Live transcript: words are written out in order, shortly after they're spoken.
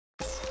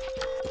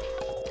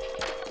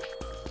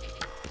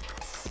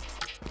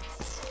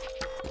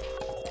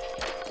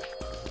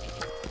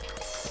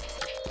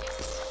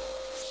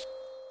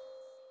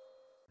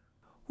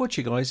Watch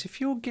you guys,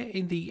 if you're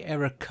getting the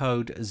error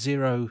code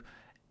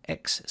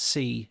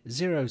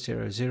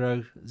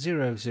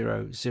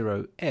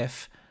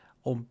 0XC000000F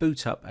on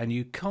boot up and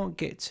you can't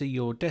get to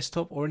your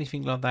desktop or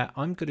anything like that,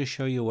 I'm going to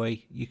show you a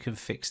way you can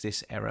fix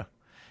this error.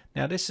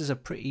 Now this is a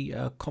pretty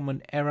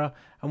common error,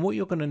 and what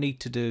you're going to need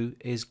to do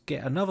is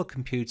get another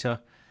computer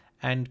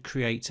and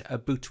create a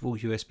bootable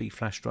USB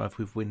flash drive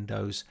with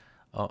Windows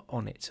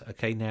on it.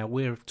 Okay, now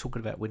we're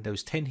talking about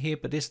Windows 10 here,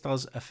 but this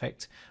does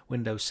affect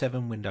Windows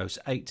 7, Windows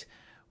 8,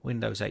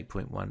 Windows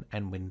 8.1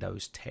 and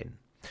Windows 10.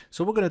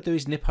 So what we're going to do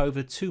is nip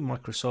over to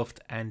Microsoft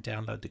and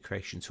download the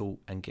creation tool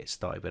and get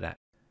started with that.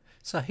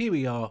 So here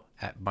we are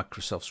at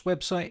Microsoft's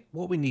website.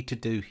 What we need to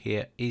do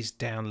here is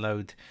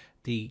download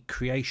the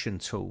creation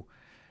tool.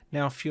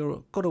 Now if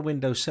you've got a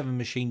Windows 7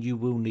 machine, you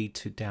will need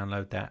to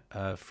download that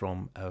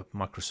from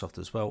Microsoft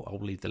as well. I'll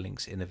leave the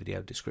links in the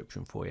video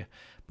description for you.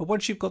 But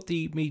once you've got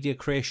the media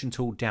creation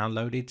tool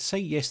downloaded, say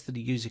yes to the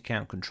user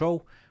account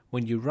control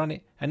when you run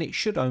it, and it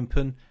should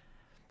open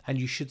and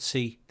you should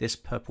see this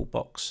purple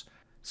box.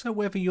 So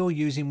whether you're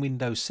using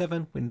Windows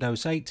 7,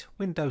 Windows 8,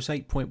 Windows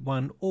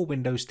 8.1 or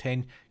Windows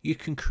 10, you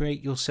can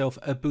create yourself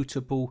a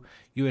bootable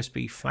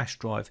USB flash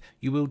drive.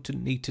 You will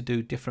need to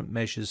do different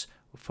measures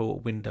for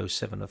Windows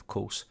 7 of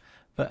course.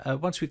 But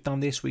once we've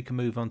done this, we can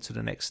move on to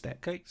the next step.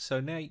 Okay, so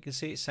now you can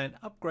see it's saying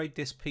upgrade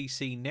this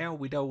PC now.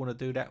 We don't want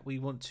to do that. We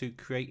want to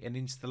create an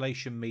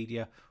installation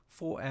media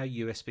for our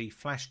USB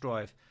flash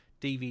drive,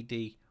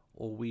 DVD,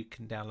 or we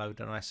can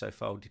download an ISO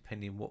file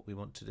depending on what we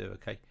want to do.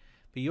 Okay,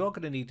 but you are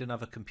going to need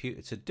another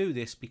computer to do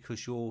this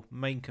because your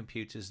main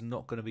computer is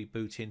not going to be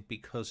booting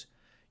because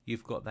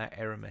you've got that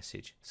error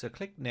message. So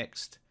click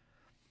next,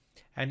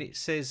 and it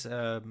says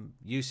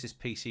use this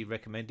PC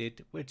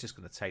recommended. We're just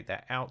going to take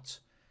that out,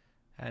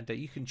 and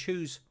you can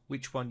choose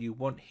which one you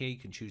want here. You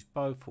can choose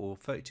both, or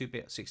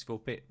 32-bit,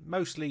 64-bit.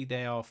 Mostly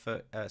they are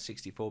for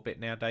 64-bit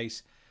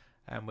nowadays,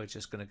 and we're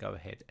just going to go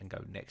ahead and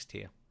go next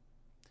here.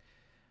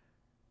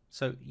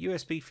 So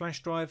USB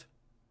flash drive,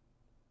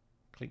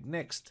 click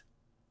next.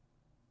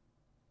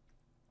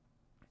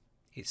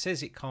 It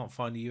says it can't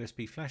find the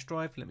USB flash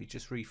drive. Let me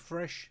just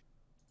refresh.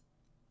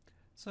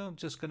 So I'm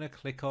just going to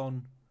click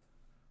on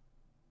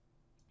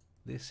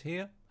this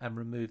here and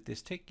remove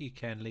this tick. You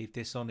can leave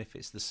this on if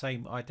it's the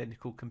same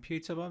identical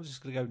computer, but I'm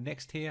just going to go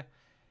next here,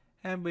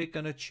 and we're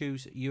going to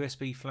choose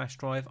USB flash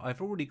drive.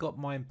 I've already got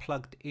mine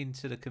plugged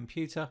into the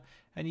computer,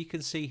 and you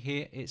can see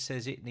here it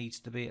says it needs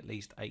to be at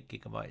least 8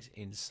 GB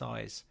in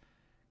size.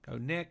 Go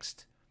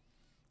next,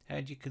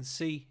 and you can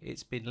see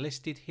it's been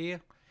listed here.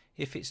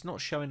 If it's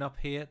not showing up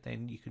here,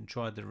 then you can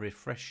try the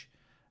refresh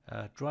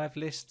drive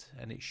list,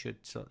 and it should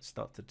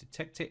start to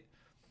detect it.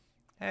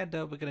 And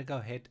we're going to go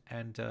ahead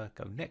and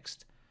go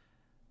next,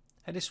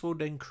 and this will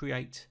then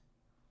create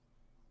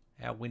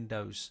our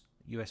Windows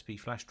USB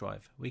flash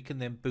drive. We can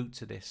then boot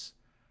to this,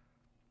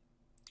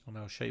 and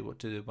I'll show you what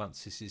to do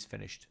once this is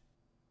finished.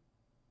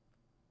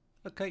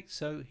 Okay,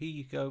 so here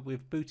you go,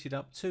 we've booted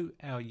up to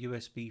our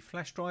USB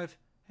flash drive,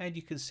 and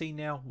you can see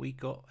now we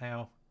got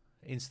our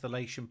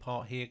installation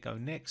part here. Go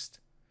next,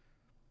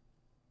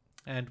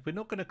 and we're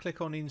not going to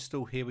click on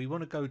install here. We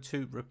want to go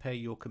to repair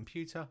your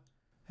computer,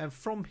 and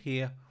from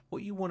here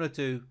what you want to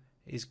do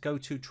is go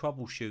to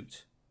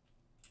troubleshoot.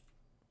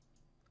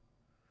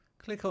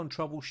 Click on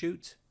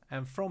troubleshoot,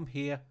 and from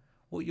here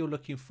what you're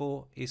looking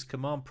for is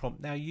command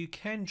prompt. Now you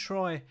can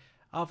try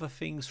other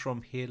things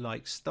from here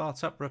like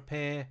startup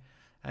repair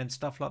and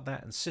stuff like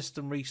that, and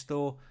system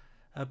restore,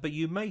 but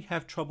you may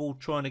have trouble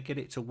trying to get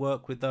it to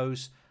work with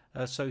those.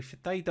 So if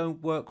they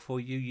don't work for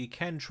you, you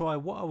can try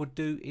what I would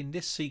do in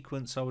this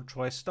sequence. I would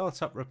try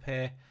startup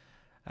repair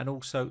and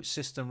also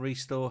system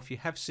restore. If you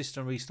have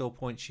system restore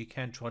points, you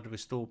can try to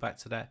restore back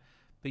to that,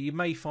 but you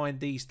may find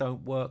these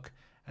don't work,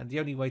 and the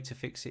only way to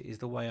fix it is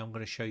the way I'm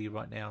going to show you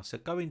right now. So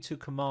go into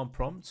command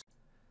prompt.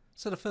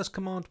 So the first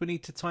command we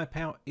need to type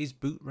out is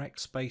bootrec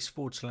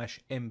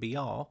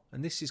 /mbr,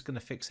 and this is going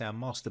to fix our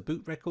master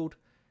boot record.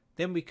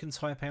 Then we can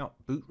type out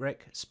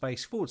bootrec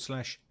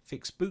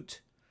 /fixboot,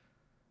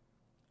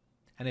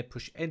 and then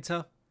push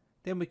enter.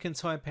 Then we can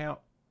type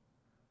out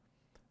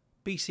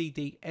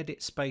bcdedit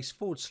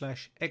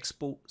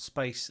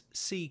 /export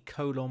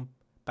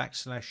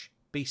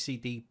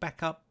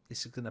C:\bcdbackup.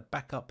 This is going to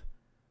back up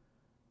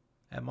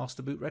our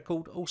master boot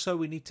record. Also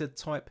we need to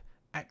type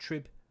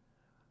attrib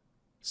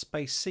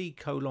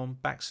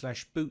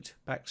C:\boot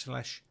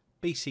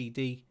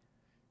 /bcd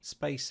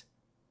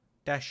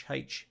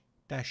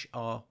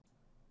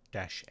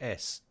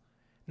 -h-r-s.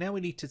 Now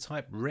we need to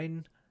type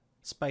ren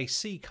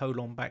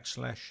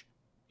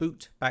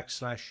C:\boot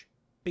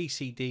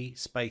 /bcd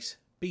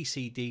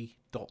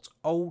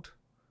bcd.old,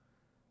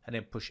 and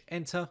then push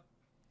enter.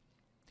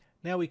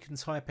 Now we can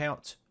type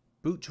out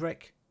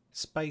Bootrec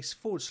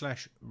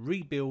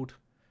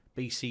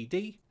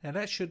 /rebuildBcd. Now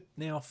that should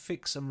now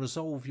fix and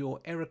resolve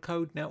your error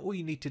code. Now all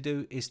you need to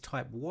do is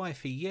type Y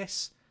for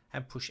yes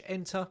and push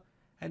enter,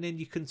 and then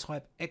you can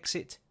type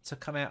exit to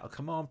come out of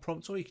command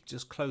prompt, or you can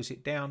just close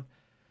it down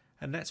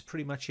And that's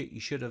pretty much it. You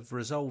should have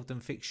resolved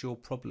and fixed your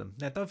problem.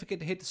 Now don't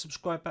forget to hit the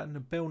subscribe button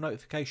and bell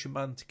notification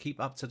button to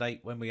keep up to date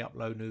when we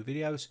upload new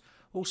videos.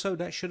 Also,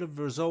 that should have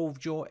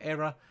resolved your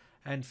error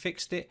and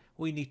fixed it.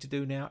 All you need to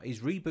do now is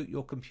reboot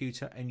your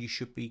computer and you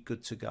should be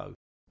good to go.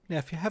 Now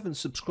if you haven't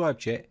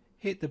subscribed yet,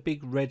 hit the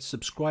big red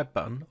subscribe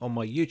button on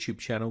my YouTube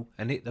channel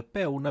and hit the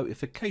bell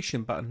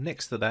notification button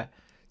next to that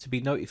to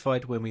be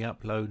notified when we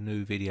upload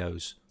new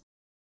videos.